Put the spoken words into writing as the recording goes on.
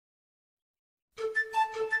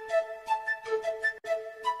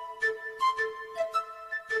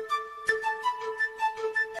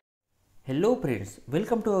Hello friends,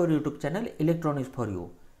 welcome to our YouTube channel Electronics for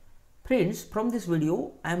You. Friends, from this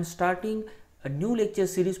video I am starting a new lecture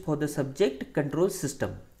series for the subject control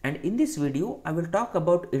system, and in this video I will talk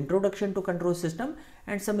about introduction to control system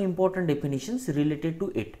and some important definitions related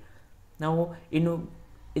to it. Now in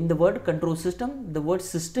the word control system, the word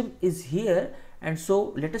system is here, and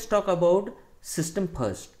so let us talk about system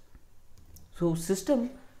first. So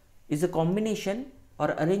system is a combination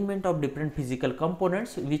or arrangement of different physical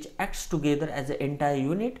components which acts together as an entire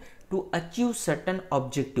unit to achieve certain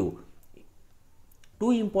objective. Two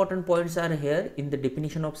important points are here in the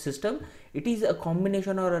definition of system. It is a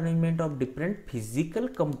combination or arrangement of different physical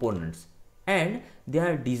components and they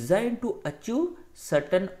are designed to achieve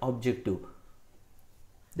certain objective.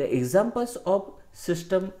 The examples of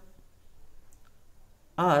system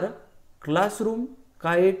are classroom,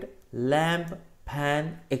 kite, lamp,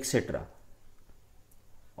 fan, etc.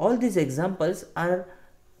 All these examples are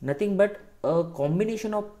nothing but a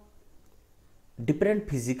combination of different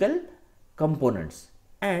physical components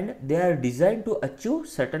and they are designed to achieve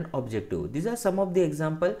certain objective. These are some of the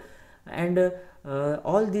examples, and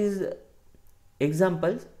all these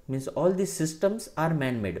examples means all these systems are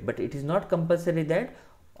man-made, but it is not compulsory that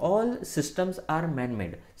all systems are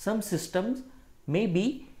man-made. Some systems may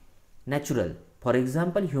be natural. For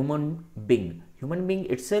example, human being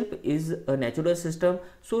itself is a natural system.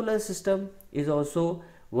 Solar system is also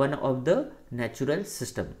one of the natural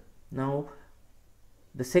system. Now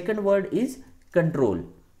the second word is control.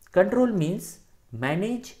 Control means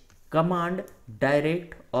manage, command,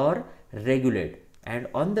 direct or regulate, and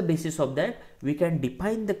on the basis of that we can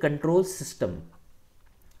define the control system.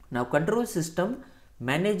 Now control system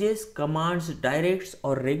manages, commands, directs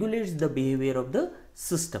or regulates the behavior of the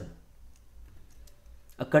system.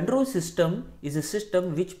 A control system is a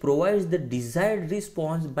system which provides the desired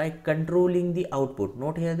response by controlling the output.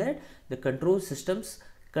 Note here that the control systems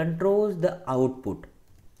controls the output.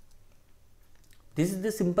 This is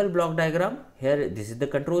the simple block diagram. Here this is the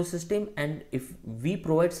control system, and if we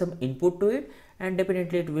provide some input to it, and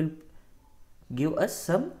definitely it will give us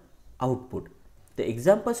some output. The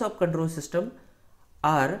examples of control system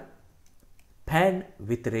are fan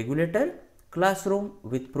with regulator, classroom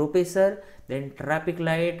with professor, then traffic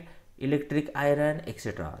light, electric iron,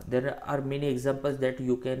 etc. There are many examples that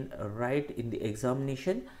you can write in the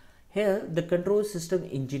examination. Here the control system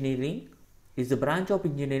engineering is a branch of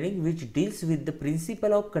engineering which deals with the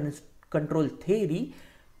principle of control theory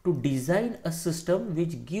to design a system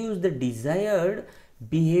which gives the desired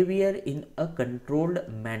behavior in a controlled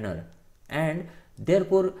manner, and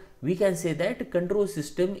therefore we can say that control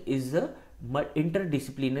system is a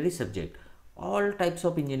interdisciplinary subject. All types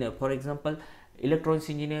of engineer, for example electronics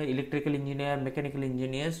engineer, electrical engineer, mechanical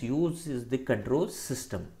engineers use the control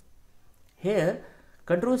system. Here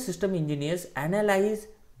control system engineers analyze,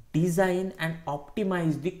 design and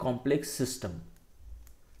optimize the complex system,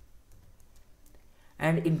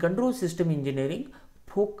 and in control system engineering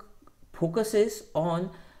focuses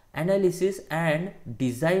on analysis and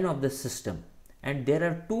design of the system. And there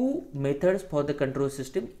are two methods for the control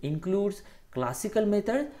system, includes classical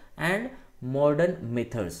method and modern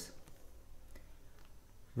methods.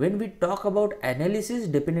 When we talk about analysis,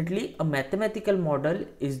 definitely a mathematical model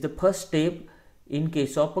is the first step in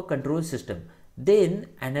case of a control system. Then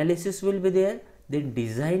analysis will be there, then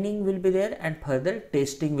designing will be there, and further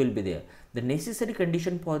testing will be there. The necessary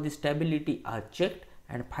condition for the stability are checked,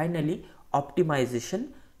 and finally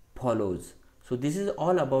optimization follows. So this is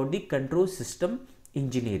all about the control system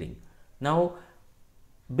engineering. Now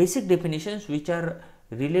basic definitions which are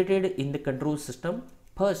related in the control system.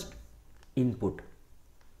 First, input.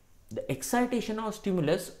 The excitation or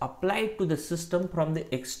stimulus applied to the system from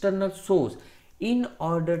the external source in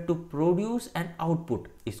order to produce an output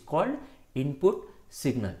is called input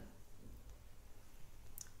signal.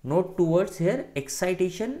 Note two words here,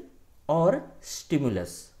 excitation or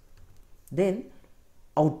stimulus. Then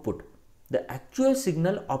output. The actual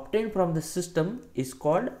signal obtained from the system is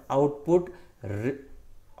called output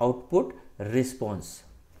response.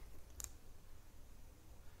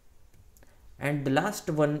 And the last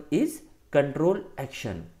one is control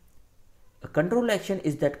action. A control action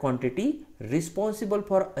is that quantity responsible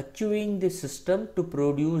for achieving the system to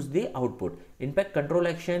produce the output. In fact, control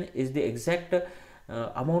action is the exact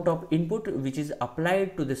amount of input which is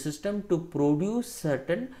applied to the system to produce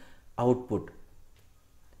certain output.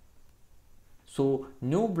 So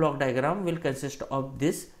new block diagram will consist of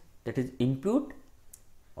this, that is input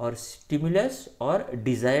or stimulus or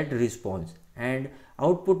desired response, and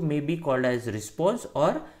output may be called as response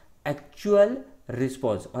or actual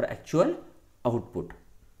response or actual output.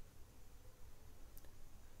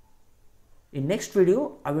 In next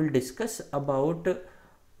video, I will discuss about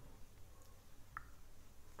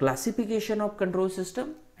classification of control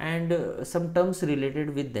system and some terms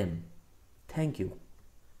related with them. Thank you.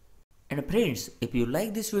 And friends, if you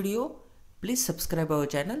like this video, please subscribe our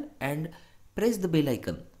channel and press the bell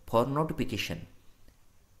icon for notification.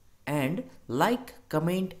 And like,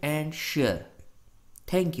 comment and share.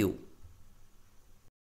 Thank you.